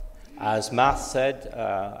As Matt said,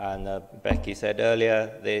 and Becky said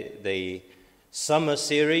earlier, the summer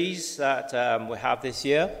series that we have this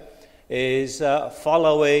year is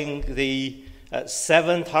following the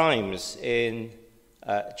 7 times in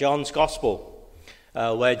John's Gospel,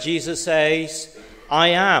 where Jesus says, "I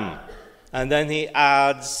am," and then he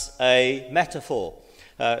adds a metaphor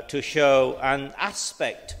to show an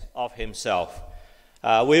aspect of himself.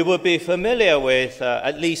 We would be familiar with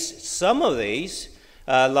at least some of these,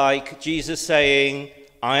 like Jesus saying,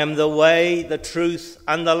 "I am the way, the truth,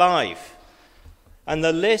 and the life." And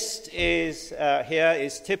the list here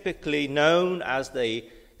is typically known as the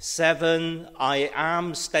 7 I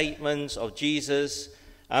am statements of Jesus,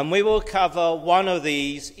 and we will cover one of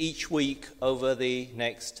these each week over the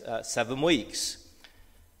next 7 weeks.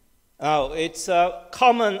 Now, it's a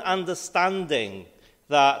common understanding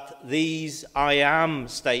that these I am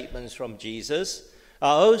statements from Jesus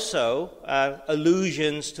are also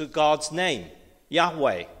allusions to God's name,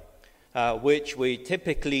 Yahweh, which we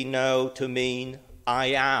typically know to mean I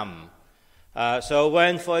am. So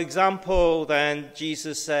when, for example, then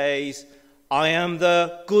Jesus says, "I am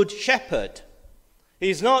the good shepherd,"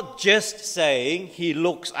 he's not just saying he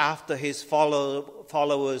looks after his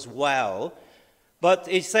followers well, but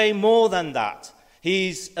he's saying more than that.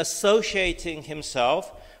 He's associating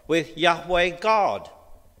himself with Yahweh God.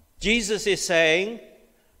 Jesus is saying,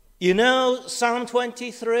 "You know Psalm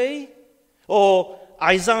 23 or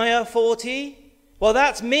Isaiah 40? Well,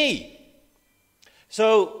 that's me."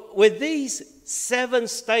 So with these 7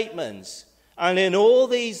 statements, and in all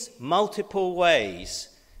these multiple ways,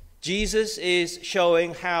 Jesus is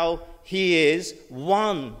showing how he is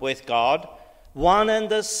one with God, one and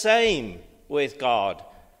the same with God.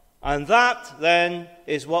 And that then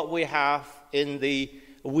is what we have in the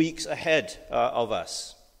weeks ahead of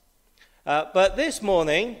us. But this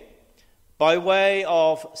morning, by way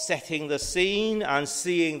of setting the scene and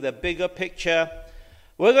seeing the bigger picture,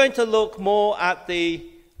 we're going to look more at the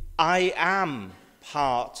I am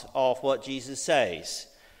part of what Jesus says.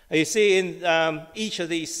 You see, in each of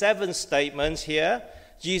these 7 statements here,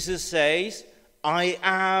 Jesus says, "I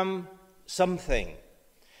am something."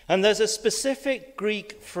 And there's a specific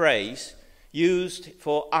Greek phrase used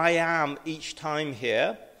for I am each time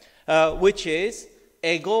here, which is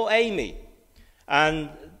ego eimi. And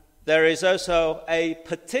there is also a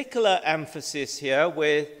particular emphasis here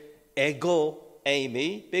with ego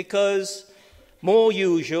eimi, because more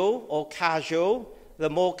usual or casual, the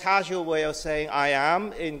more casual way of saying I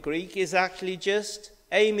am in Greek is actually just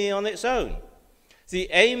eimi on its own. The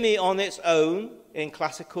eimi on its own in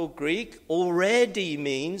classical Greek already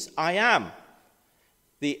means I am.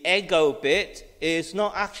 The ego bit is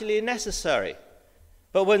not actually necessary.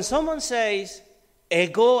 But when someone says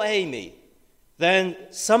ego eimi, then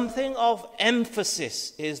something of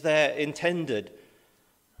emphasis is there intended.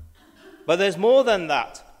 But there's more than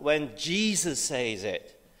that when Jesus says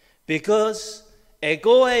it, because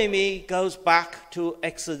ego eimi goes back to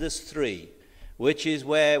Exodus 3, which is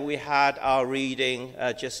where we had our reading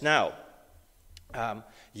just now.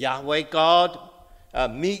 Yahweh God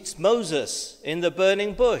meets Moses in the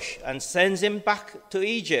burning bush and sends him back to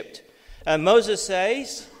Egypt. And Moses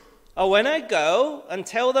says, "Oh, when I go and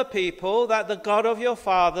tell the people that the God of your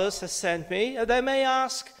fathers has sent me, they may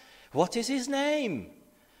ask, 'What is his name?'"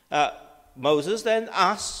 Moses then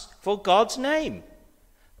asks for God's name.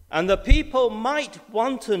 And the people might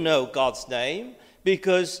want to know God's name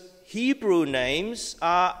because Hebrew names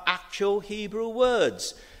are actual Hebrew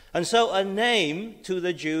words. And so a name to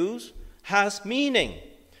the Jews has meaning.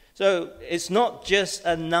 So it's not just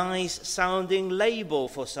a nice sounding label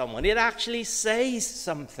for someone. It actually says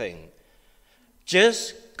something.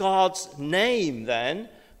 Just God's name then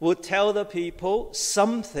would tell the people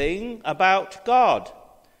something about God.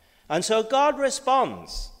 And so God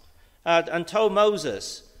responds and told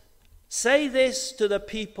Moses, "Say this to the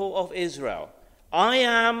people of Israel, 'I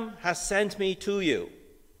am has sent me to you.'"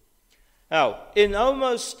 Now, in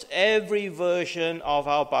almost every version of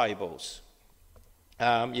our Bibles,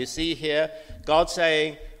 you see here God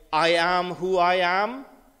saying, "I am who I am,"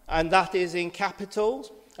 and that is in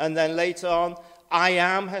capitals. And then later on, "I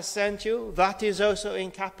am has sent you," that is also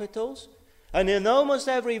in capitals. And in almost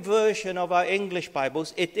every version of our English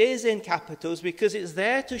Bibles, it is in capitals because it's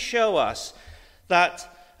there to show us that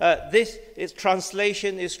this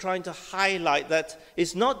translation is trying to highlight that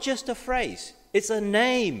it's not just a phrase, it's a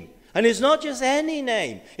name. And it's not just any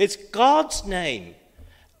name, it's God's name.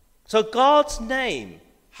 So God's name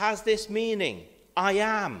has this meaning, I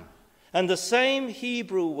am. And the same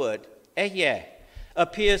Hebrew word, Ehyeh,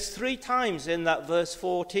 appears 3 times in that verse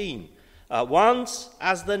 14. Once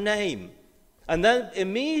as the name, And then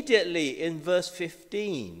immediately in verse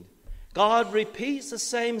 15, God repeats the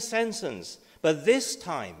same sentence, but this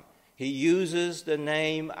time he uses the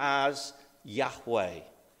name as Yahweh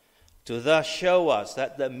to thus show us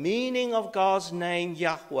that the meaning of God's name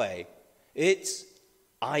Yahweh, it's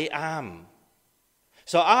I am.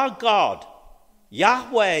 So our God,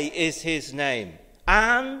 Yahweh is his name,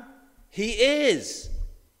 and he is.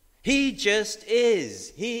 He just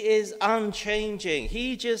is. He is unchanging.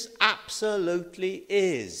 He just absolutely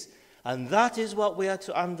is. And that is what we are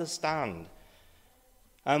to understand.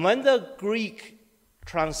 And when the Greek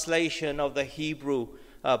translation of the Hebrew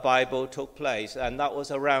Bible took place, and that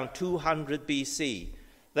was around 200 BC,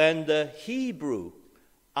 then the Hebrew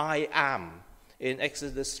I am in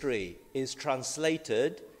Exodus 3 is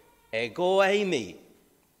translated ego eimi.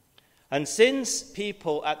 And since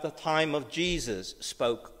people at the time of Jesus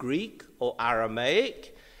spoke Greek or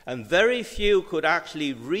Aramaic, and very few could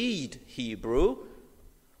actually read Hebrew,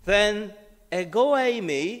 then ego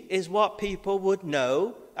eimi is what people would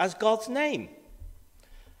know as God's name.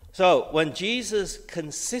 So when Jesus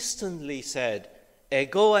consistently said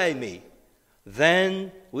ego eimi,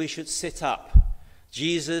 then we should sit up.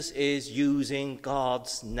 Jesus is using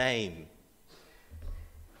God's name.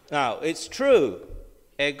 Now, it's true,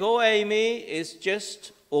 ego eimi is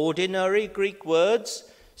just ordinary Greek words,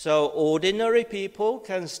 so ordinary people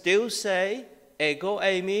can still say ego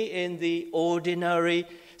eimi in the ordinary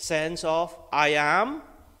sense of I am.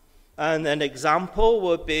 And an example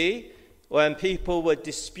would be when people were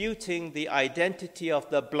disputing the identity of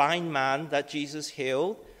the blind man that Jesus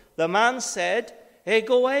healed, the man said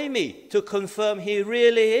ego eimi to confirm he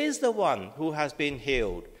really is the one who has been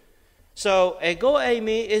healed. So ego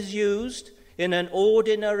eimi is used in an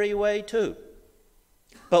ordinary way too.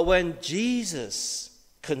 But when Jesus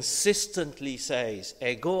consistently says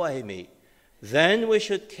ego eimi, then we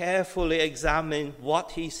should carefully examine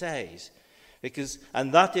what he says,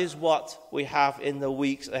 and that is what we have in the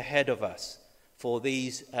weeks ahead of us for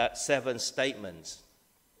these 7 statements.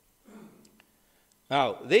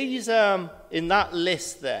 Now, these in that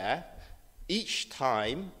list there, each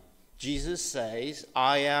time Jesus says,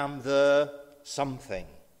 I am the something.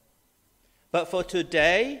 But for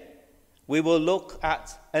today, we will look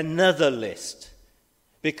at another list,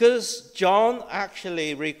 because John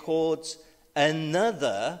actually records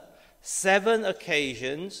another 7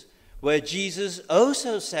 occasions where Jesus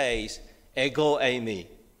also says ego eimi,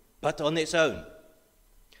 but on its own.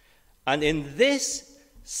 And in this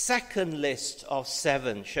second list of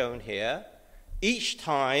 7 shown here, each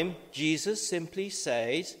time Jesus simply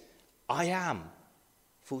says, I am,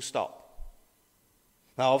 full stop.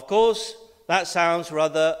 Now, of course, that sounds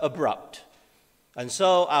rather abrupt. And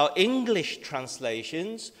so our English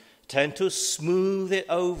translations tend to smooth it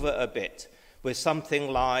over a bit with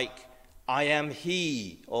something like, I am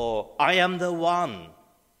he, or I am the one.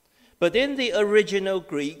 But in the original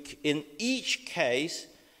Greek, in each case,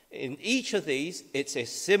 in each of these, it's a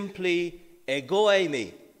simply ego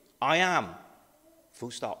eimi, I am,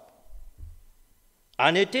 full stop.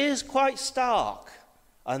 And it is quite stark,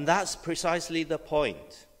 and that's precisely the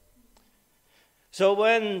point. So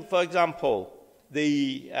when, for example,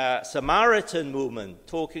 the Samaritan woman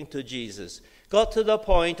talking to Jesus got to the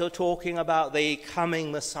point of talking about the coming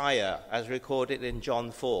Messiah, as recorded in John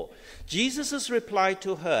 4, Jesus' reply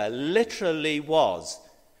to her literally was,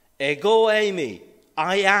 ego eimi,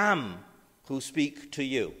 I am who speak to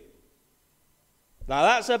you. Now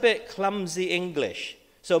that's a bit clumsy English.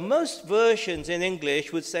 So most versions in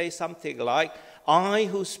English would say something like, I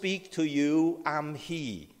who speak to you am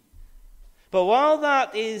he. But while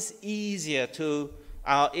that is easier to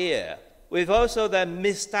our ear, we've also then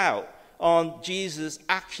missed out on Jesus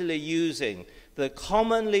actually using the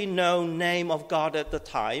commonly known name of God at the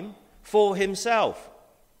time for himself.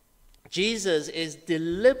 Jesus is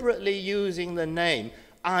deliberately using the name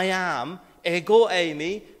I am, ego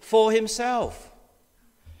eimi, for himself.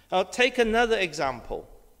 I'll take another example.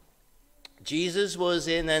 Jesus was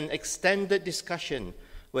in an extended discussion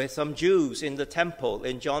with some Jews in the temple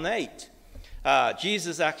in John 8.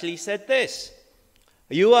 Jesus actually said this,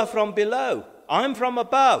 you are from below, I'm from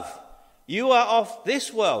above. You are of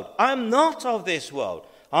this world, I'm not of this world.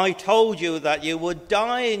 I told you that you would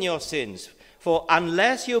die in your sins, for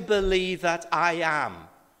unless you believe that I am,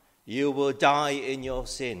 you will die in your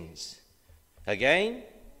sins. Again,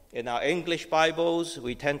 in our English Bibles,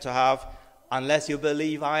 we tend to have, unless you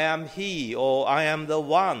believe I am he, or I am the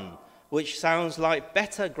one, which sounds like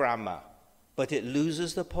better grammar, but it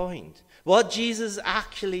loses the point. What Jesus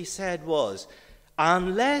actually said was,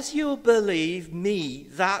 unless you believe me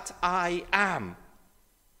that I am.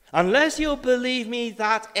 Unless you believe me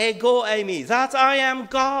that ego eimi, that I am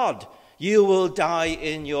God, you will die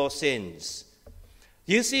in your sins.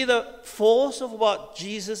 You see the force of what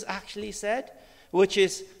Jesus actually said, which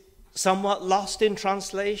is somewhat lost in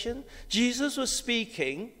translation? Jesus was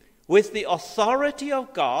speaking with the authority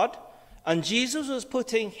of God, and Jesus was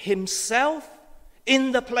putting himself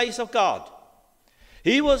in the place of God.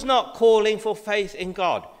 He was not calling for faith in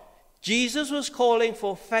God. Jesus was calling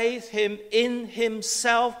for faith in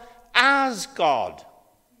himself as God.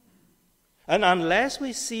 And unless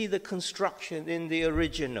we see the construction in the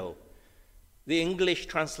original, the English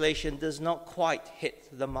translation does not quite hit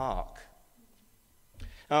the mark.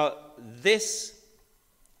 Now, this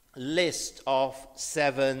list of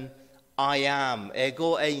 7 I am,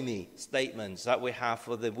 ego eimi statements that we have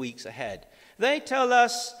for the weeks ahead, they tell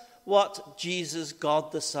us what Jesus,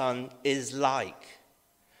 God the Son, is like.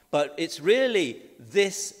 But it's really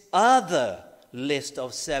this other list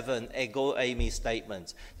of 7 ego eimi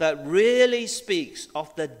statements that really speaks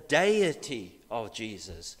of the deity of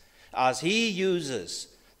Jesus as he uses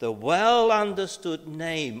the well-understood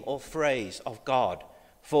name or phrase of God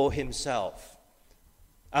for himself.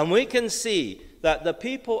 And we can see that the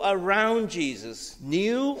people around Jesus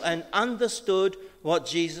knew and understood what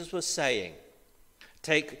Jesus was saying.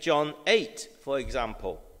 Take John 8, for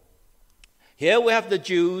example. Here we have the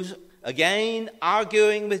Jews again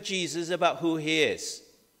arguing with Jesus about who he is.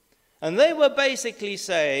 And they were basically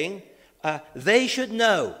saying they should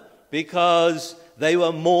know because they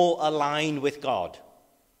were more aligned with God.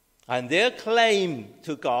 And their claim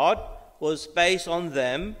to God was based on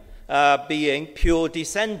them being pure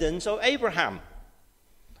descendants of Abraham.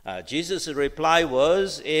 Jesus' reply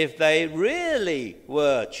was, if they really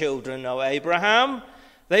were children of Abraham,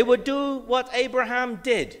 they would do what Abraham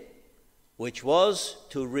did, which was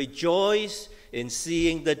to rejoice in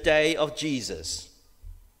seeing the day of Jesus.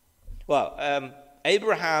 Well,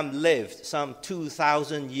 Abraham lived some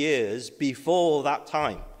 2,000 years before that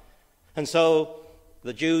time. And so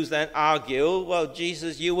the Jews then argue, well,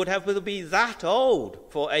 Jesus, you would have to be that old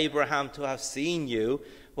for Abraham to have seen you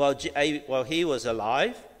while he was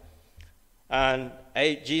alive. And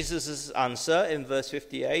Jesus' answer in verse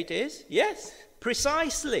 58 is, yes,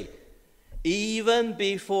 precisely. Even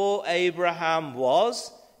before Abraham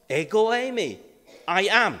was, ego eimi, I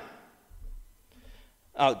am.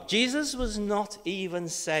 Now, Jesus was not even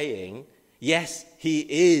saying, yes, he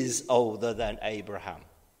is older than Abraham.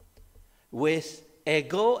 With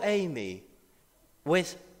ego eimi,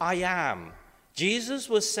 with I am, Jesus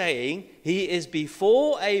was saying he is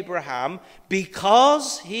before Abraham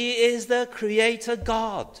because he is the creator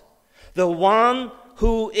God, the one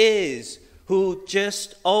who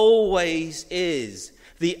just always is,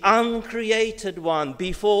 the uncreated one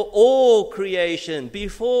before all creation,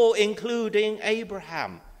 before including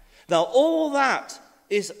Abraham. Now all that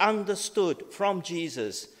is understood from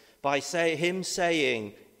Jesus by him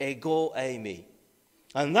saying ego eimi.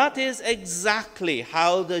 And that is exactly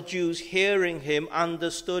how the Jews hearing him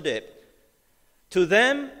understood it. To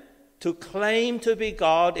them, to claim to be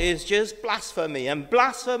God is just blasphemy, and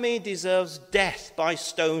blasphemy deserves death by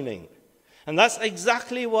stoning. And that's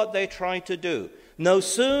exactly what they tried to do. No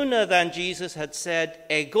sooner than Jesus had said,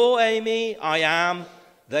 ego eimi, I am,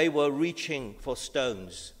 they were reaching for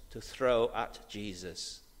stones to throw at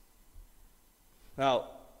Jesus. Now,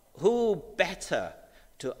 who better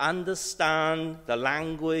to understand the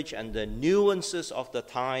language and the nuances of the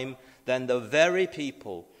time than the very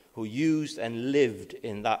people who used and lived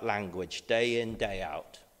in that language day in, day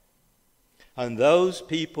out? And those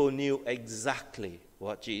people knew exactly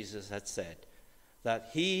what Jesus had said, that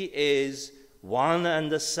he is one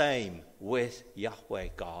and the same with Yahweh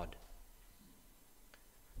God.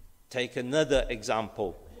 Take another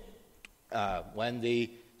example. When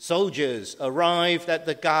the soldiers arrived at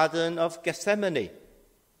the Garden of Gethsemane,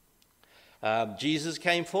 Jesus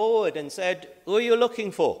came forward and said, who are you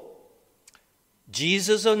looking for?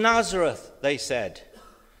 Jesus of Nazareth, they said.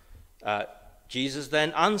 Jesus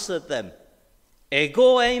then answered them,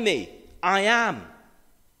 ego eimi, I am.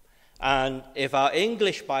 And if our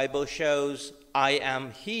English Bible shows I am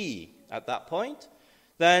he at that point,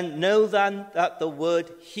 then know then that the word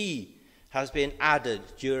he has been added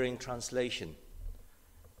during translation.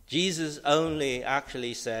 Jesus only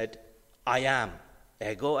actually said, I am,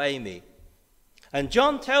 ego eimi. And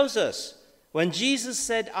John tells us, when Jesus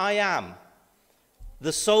said, I am,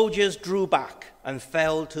 the soldiers drew back and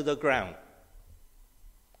fell to the ground.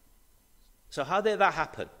 So how did that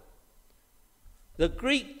happen? The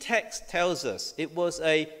Greek text tells us it was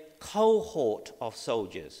a cohort of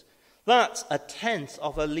soldiers. That's 1/10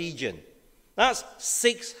 of a legion. That's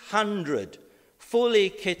 600 fully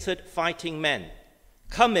kitted fighting men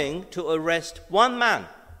coming to arrest one man.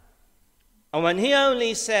 And when he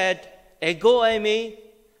only said, "Ego eimi,"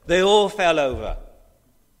 they all fell over.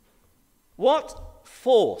 What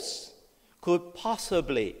force could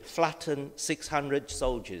possibly flatten 600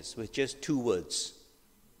 soldiers with just 2 words?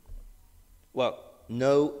 Well,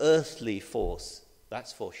 no earthly force,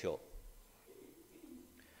 that's for sure.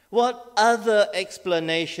 What other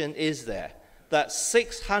explanation is there that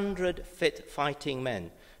 600 fit fighting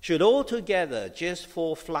men should all together just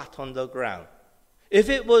fall flat on the ground, if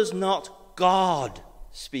it was not God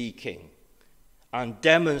speaking and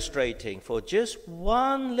demonstrating for just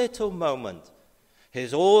one little moment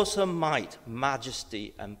his awesome might,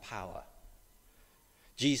 majesty, and power?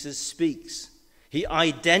 Jesus speaks. He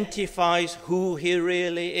identifies who he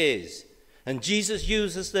really is. And Jesus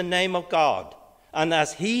uses the name of God. And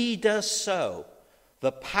as he does so,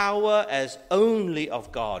 the power as only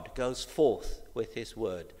of God goes forth with his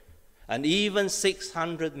word. And even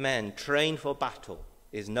 600 men trained for battle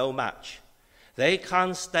is no match. They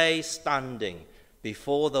can't stay standing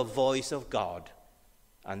before the voice of God,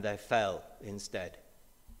 and they fell instead.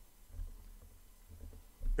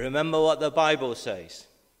 Remember what the Bible says.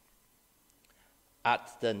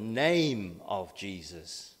 At the name of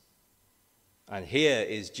Jesus. And here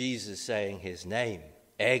is Jesus saying his name.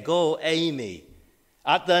 Ego eimi.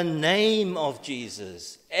 At the name of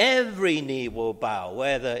Jesus, every knee will bow,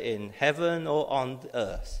 whether in heaven or on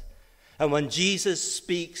earth. And when Jesus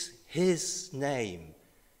speaks his name,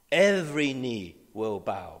 every knee will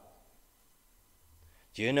bow.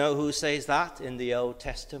 Do you know who says that in the Old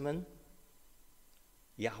Testament?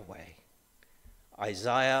 Yahweh.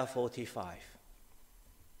 Isaiah 45.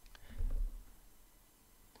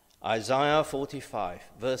 Isaiah 45,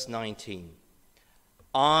 verse 19.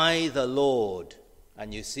 I, the Lord,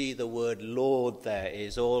 and you see the word Lord there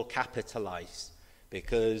is all capitalized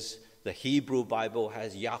because the Hebrew Bible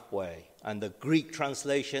has Yahweh and the Greek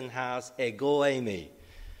translation has Ego eimi.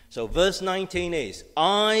 So verse 19 is,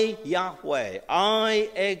 I, Yahweh, I,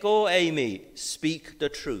 Ego eimi, speak the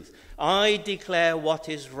truth. I declare what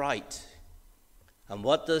is right. And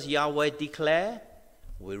what does Yahweh declare?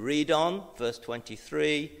 We read on, verse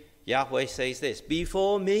 23, Yahweh says this,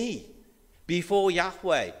 before me, before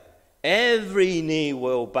Yahweh, every knee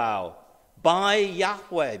will bow. By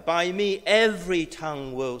Yahweh, by me, every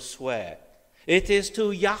tongue will swear. It is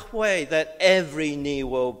to Yahweh that every knee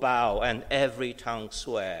will bow and every tongue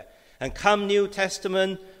swear. And come New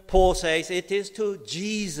Testament, Paul says it is to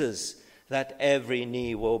Jesus that every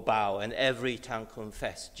knee will bow and every tongue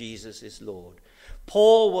confess Jesus is Lord.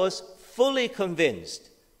 Paul was fully convinced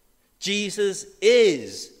Jesus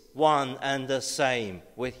is one and the same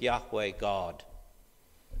with Yahweh God.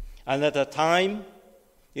 And at the time,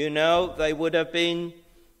 they would have been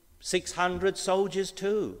 600 soldiers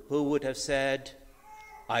too, who would have said,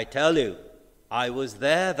 I tell you, I was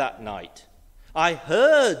there that night. I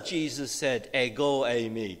heard Jesus said, Ego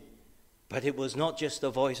eimi. But it was not just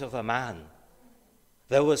the voice of a man.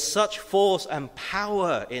 There was such force and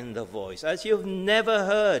power in the voice as you've never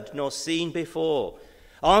heard nor seen before.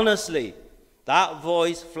 Honestly, that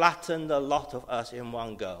voice flattened a lot of us in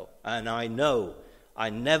one go. And I know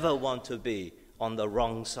I never want to be on the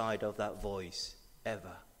wrong side of that voice,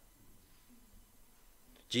 ever.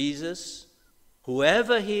 Jesus,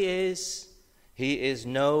 whoever he is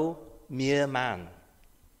no mere man.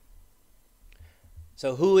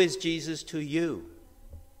 So who is Jesus to you?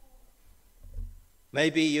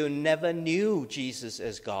 Maybe you never knew Jesus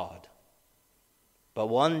as God. But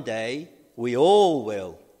one day, we all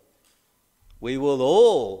will. We will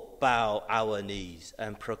all bow our knees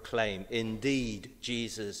and proclaim, indeed,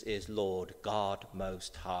 Jesus is Lord, God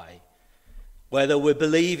Most High. Whether we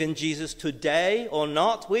believe in Jesus today or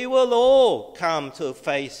not, we will all come to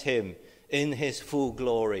face him in his full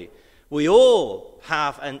glory. We all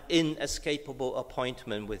have an inescapable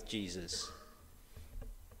appointment with Jesus.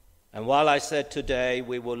 And while I said today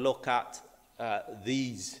we will look at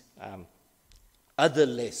these other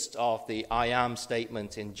list of the I am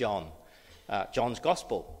statements in John's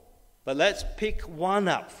Gospel. But let's pick one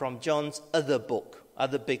up from John's other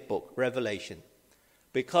big book, Revelation.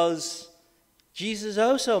 Because Jesus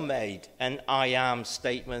also made an I am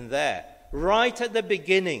statement there, right at the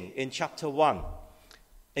beginning in chapter 1.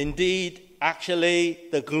 Indeed, actually,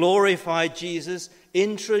 the glorified Jesus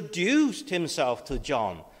introduced himself to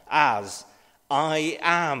John as I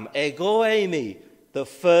am, Ego eimi, the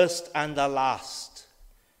first and the last.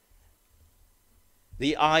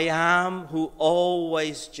 The I am who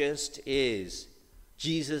always just is.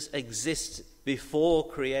 Jesus exists before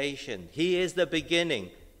creation. He is the beginning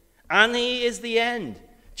and he is the end.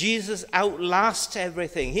 Jesus outlasts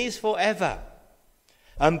everything. He's forever.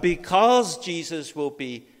 And because Jesus will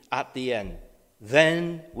be at the end,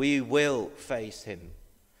 then we will face him.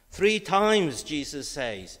 3 times Jesus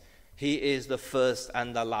says he is the first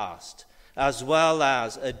and the last, as well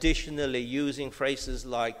as additionally using phrases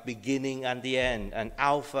like beginning and the end and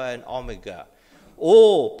Alpha and Omega,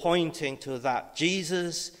 all pointing to that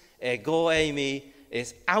Jesus, ego eimi,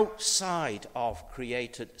 is outside of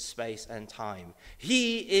created space and time.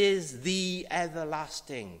 He is the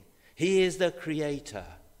everlasting. He is the creator,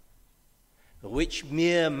 which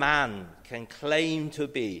mere man can claim to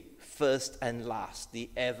be first and last, the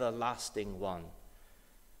everlasting one.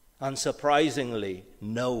 Unsurprisingly,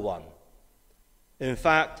 no one. In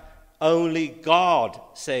fact, only God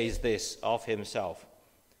says this of himself.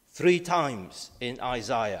 3 times in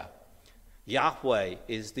Isaiah, Yahweh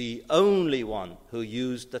is the only one who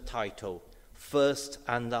used the title first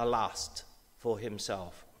and the last for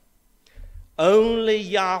himself. Only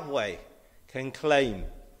Yahweh can claim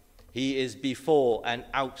he is before and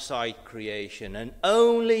outside creation, and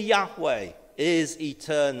only Yahweh is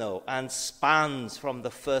eternal and spans from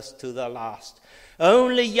the first to the last.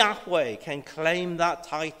 Only Yahweh can claim that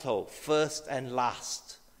title, first and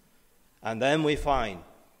last. And then we find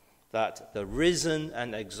that the risen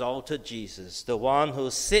and exalted Jesus, the one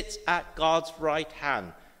who sits at God's right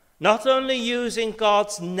hand, not only using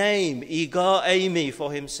God's name, ego eimi,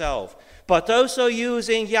 for himself, but also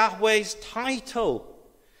using Yahweh's title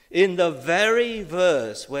in the very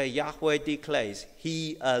verse where Yahweh declares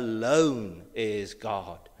he alone is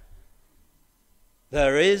God.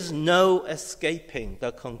 There is no escaping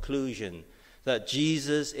the conclusion that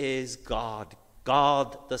Jesus is God,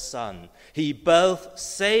 God the Son. He both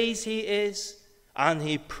says he is and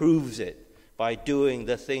he proves it by doing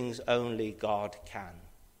the things only God can.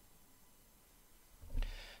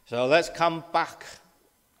 So let's come back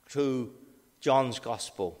to John's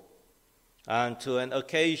Gospel and to an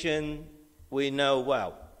occasion we know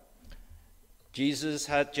well. Jesus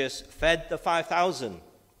had just fed the 5,000,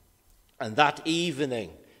 and that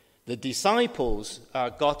evening the disciples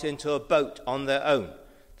got into a boat on their own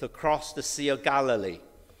to cross the Sea of Galilee,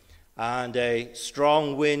 and a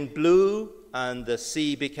strong wind blew and the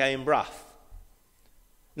sea became rough.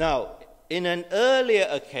 Now, in an earlier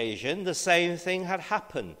occasion, the same thing had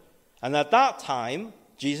happened, and at that time,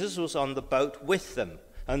 Jesus was on the boat with them,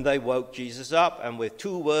 and they woke Jesus up, and with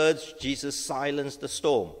 2 words, Jesus silenced the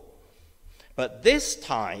storm. But this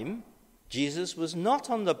time, Jesus was not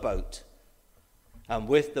on the boat, and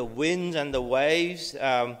with the wind and the waves,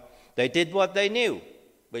 they did what they knew,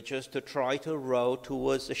 which was to try to row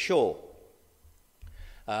towards the shore.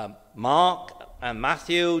 Mark and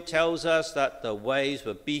Matthew tells us that the waves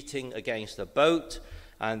were beating against the boat,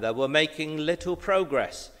 and they were making little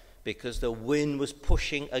progress because the wind was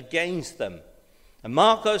pushing against them. And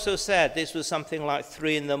Mark also said this was something like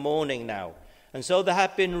 3 a.m. now. And so they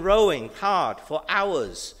had been rowing hard for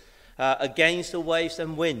hours against the waves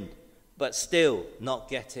and wind, but still not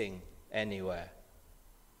getting anywhere.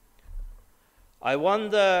 I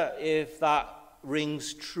wonder if that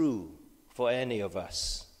rings true for any of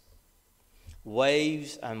us.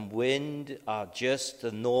 Waves and wind are just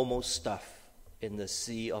the normal stuff in the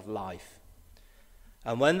sea of life.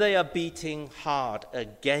 And when they are beating hard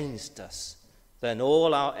against us, then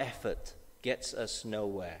all our effort gets us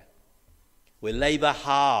nowhere. We labor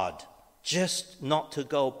hard just not to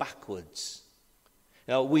go backwards.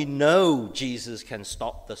 We know Jesus can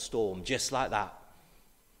stop the storm just like that.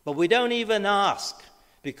 But we don't even ask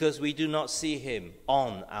because we do not see him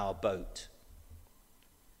on our boat.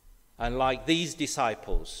 And like these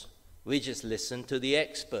disciples, we just listen to the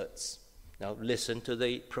experts. Listen to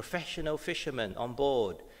the professional fishermen on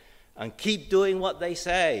board and keep doing what they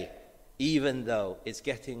say, even though it's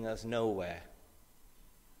getting us nowhere.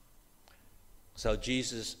 So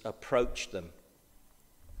Jesus approached them.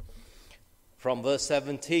 From verse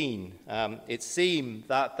 17, it seemed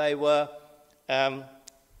that they were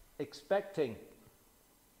expecting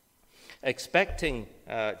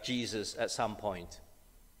Jesus at some point.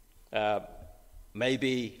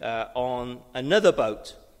 Maybe on another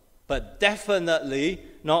boat, but definitely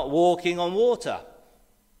not walking on water.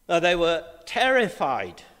 They were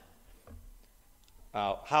terrified.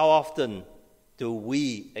 How often do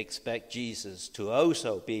we expect Jesus to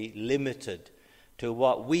also be limited to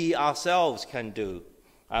what we ourselves can do,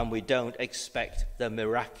 and we don't expect the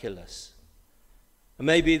miraculous?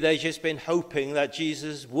 Maybe they've just been hoping that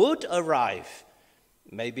Jesus would arrive,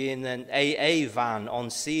 maybe in an AA van on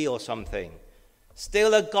sea or something.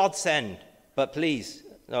 Still a godsend, but please,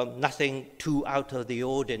 nothing too out of the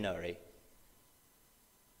ordinary.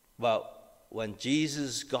 Well, when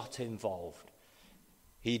Jesus got involved,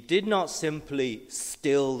 he did not simply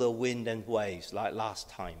still the wind and waves like last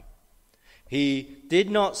time. He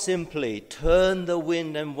did not simply turn the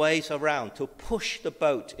wind and waves around to push the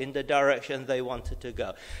boat in the direction they wanted to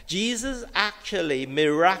go. Jesus actually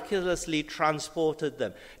miraculously transported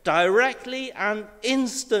them directly and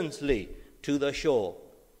instantly to the shore.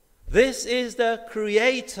 This is the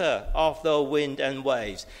creator of the wind and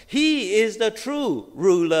waves. He is the true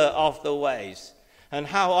ruler of the waves. And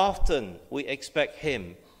how often we expect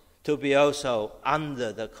him to be also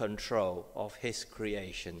under the control of his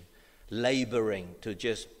creation, laboring to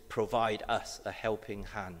just provide us a helping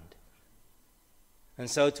hand. And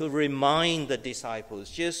so to remind the disciples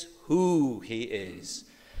just who he is,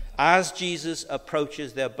 as Jesus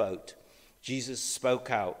approaches their boat, Jesus spoke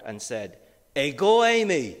out and said, "Ego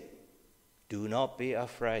eimi," do not be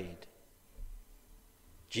afraid.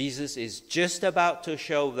 Jesus is just about to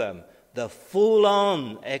show them the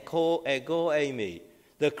full-on ego eimi,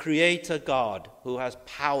 the creator God who has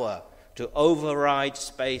power to override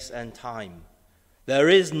space and time. There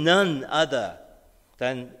is none other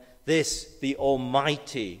than this, the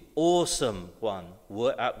almighty, awesome one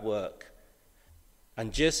at work.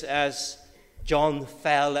 And just as John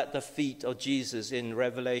fell at the feet of Jesus in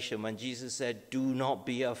Revelation when Jesus said, "Do not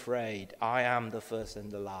be afraid, I am the first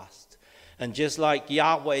and the last." And just like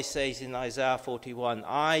Yahweh says in Isaiah 41,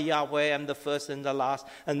 "I, Yahweh, am the first and the last,"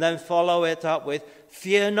 and then follow it up with,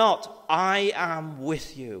 "Fear not, I am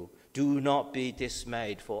with you. Do not be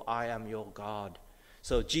dismayed, for I am your God."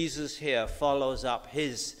 So Jesus here follows up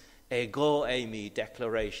his ego eimi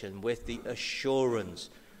declaration with the assurance,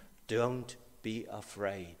 don't be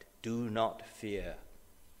afraid, do not fear.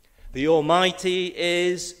 The Almighty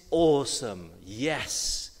is awesome,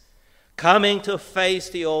 yes. Coming to face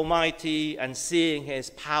the Almighty and seeing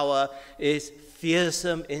his power is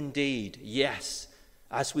fearsome indeed, yes,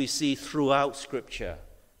 as we see throughout Scripture.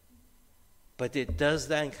 But it does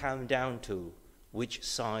then come down to which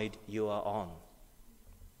side you are on.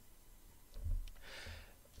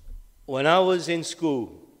 When I was in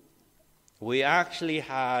school, we actually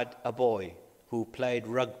had a boy who played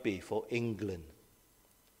rugby for England.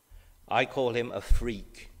 I call him a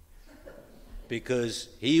freak because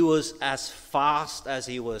he was as fast as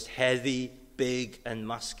he was heavy, big, and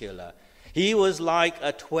muscular. He was like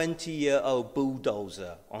a 20-year-old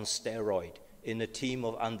bulldozer on steroid in a team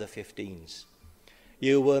of under-15s.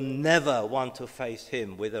 You will never want to face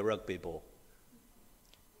him with a rugby ball.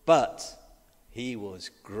 But he was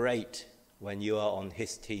great when you are on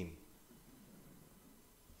his team.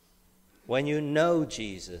 When you know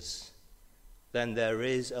Jesus, then there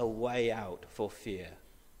is a way out for fear.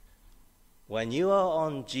 When you are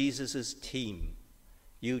on Jesus' team,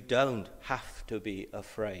 you don't have to be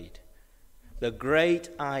afraid. The great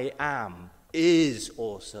I Am is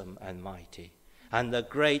awesome and mighty. And the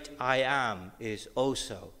great I Am is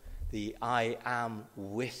also the I Am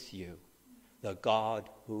with you, the God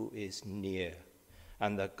who is near,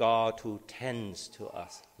 and the God who tends to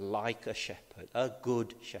us like a shepherd, a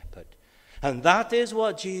good shepherd. And that is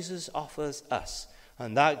what Jesus offers us,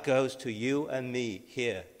 and that goes to you and me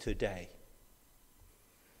here today.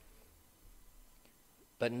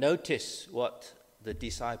 But notice what the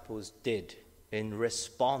disciples did in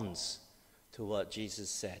response to what Jesus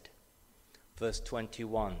said. Verse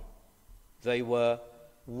 21, they were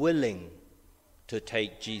willing to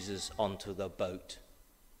take Jesus onto the boat.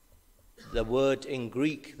 The word in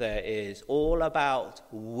Greek there is all about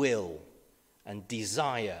will and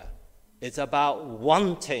desire. It's about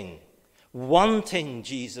wanting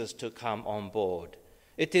Jesus to come on board.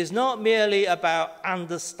 It is not merely about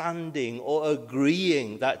understanding or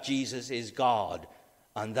agreeing that Jesus is God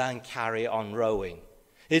and then carry on rowing.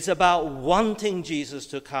 It's about wanting Jesus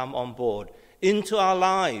to come on board into our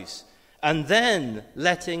lives and then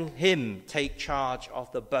letting him take charge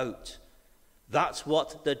of the boat. That's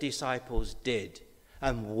what the disciples did.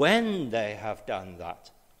 And when they have done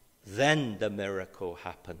that, then the miracle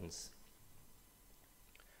happens.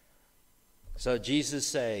 So Jesus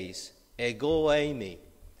says, Ego eimi.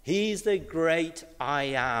 He's the great I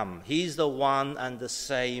Am. He's the one and the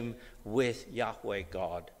same with Yahweh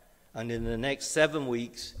God. And in the next 7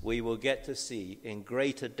 weeks, we will get to see in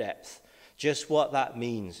greater depth just what that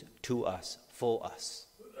means to us, for us.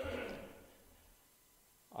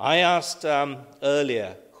 I asked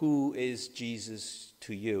earlier, who is Jesus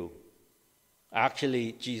to you?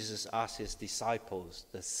 Actually, Jesus asked his disciples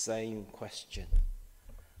the same question.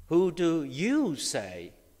 Who do you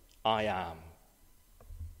say I am?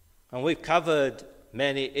 And we've covered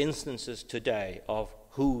many instances today of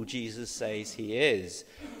who Jesus says he is,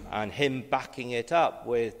 and him backing it up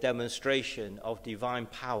with demonstration of divine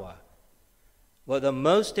power. But the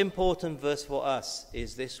most important verse for us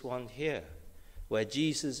is this one here, where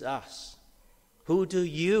Jesus asks, "Who do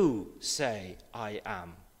you say I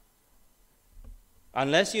am?"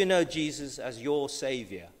 Unless you know Jesus as your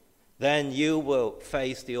Savior, then you will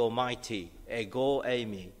face the Almighty, ego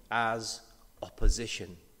eimi, as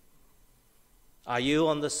opposition. Are you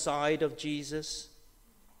on the side of Jesus?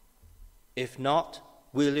 If not,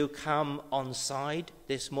 will you come on side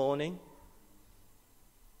this morning?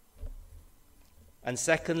 And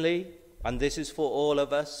secondly, and this is for all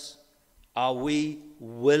of us, are we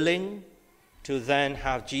willing to then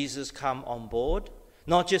have Jesus come on board?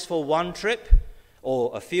 Not just for one trip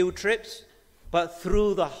or a few trips, but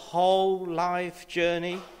through the whole life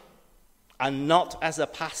journey, and not as a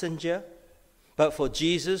passenger, but for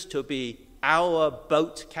Jesus to be our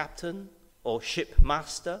boat captain or ship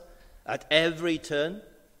master at every turn,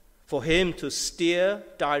 for him to steer,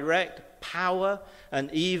 direct, power,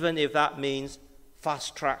 and even if that means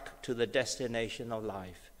fast track to the destination of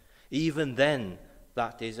life, even then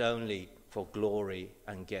that is only for glory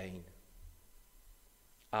and gain.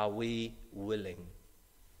 Are we willing?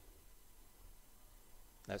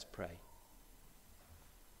 Let's pray.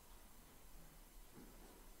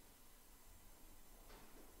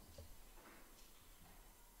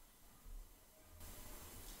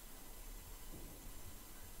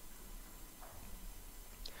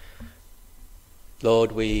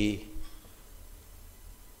 Lord, we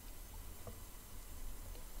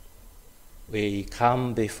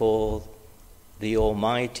come before the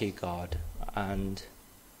Almighty God, and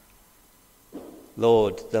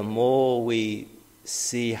Lord, the more we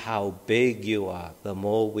see how big you are, the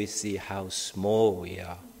more we see how small we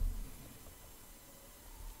are.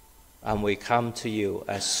 And we come to you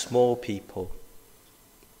as small people,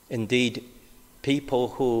 indeed people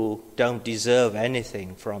who don't deserve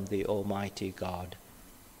anything from the Almighty God.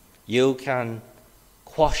 You can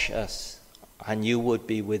quash us, and you would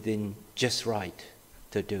be within just right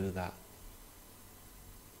to do that.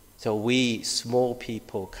 So we small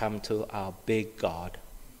people come to our big God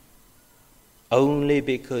only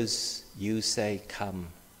because you say come.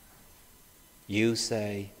 You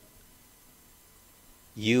say,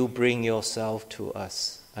 you bring yourself to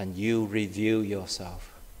us and you reveal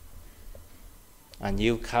yourself. And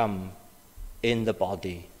you come in the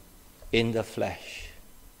body, in the flesh.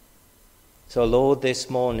 So Lord,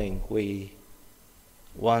 this morning we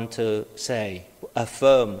want to say,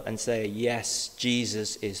 affirm and say, yes,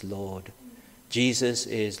 Jesus is Lord. Jesus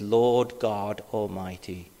is Lord God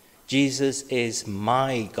Almighty. Jesus is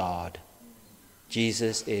my God.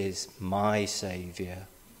 Jesus is my Savior.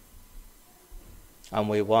 And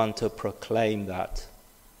we want to proclaim that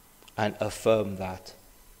and affirm that.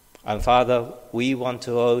 And Father, we want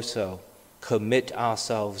to also commit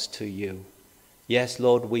ourselves to you. Yes,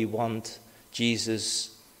 Lord, we want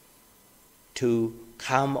Jesus to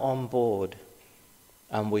come on board,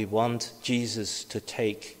 and we want Jesus to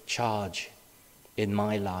take charge in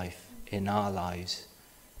my life, in our lives.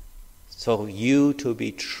 So you to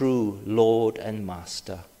be true Lord and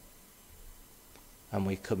Master, and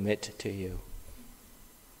we commit to you.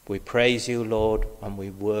 We praise you, Lord, and we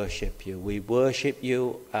worship you. We worship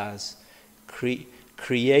you as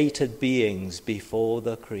created beings before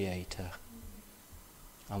the Creator.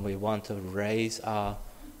 And we want to raise our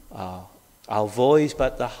voice,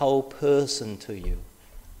 but the whole person to you.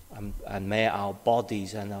 And may our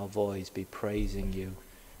bodies and our voice be praising you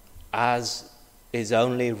as is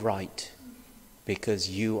only right, because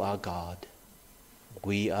you are God.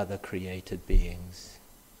 We are the created beings.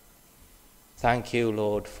 Thank you,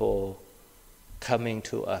 Lord, for coming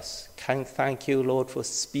to us. Thank you, Lord, for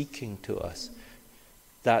speaking to us,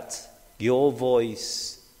 that your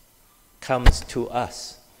voice comes to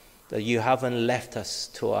us, that you haven't left us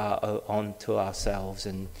to ourselves,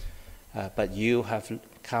 but you have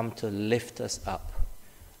come to lift us up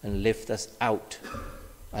and lift us out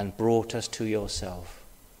and brought us to yourself.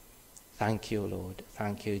 Thank you, Lord.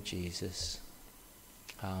 Thank you, Jesus.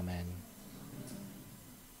 Amen.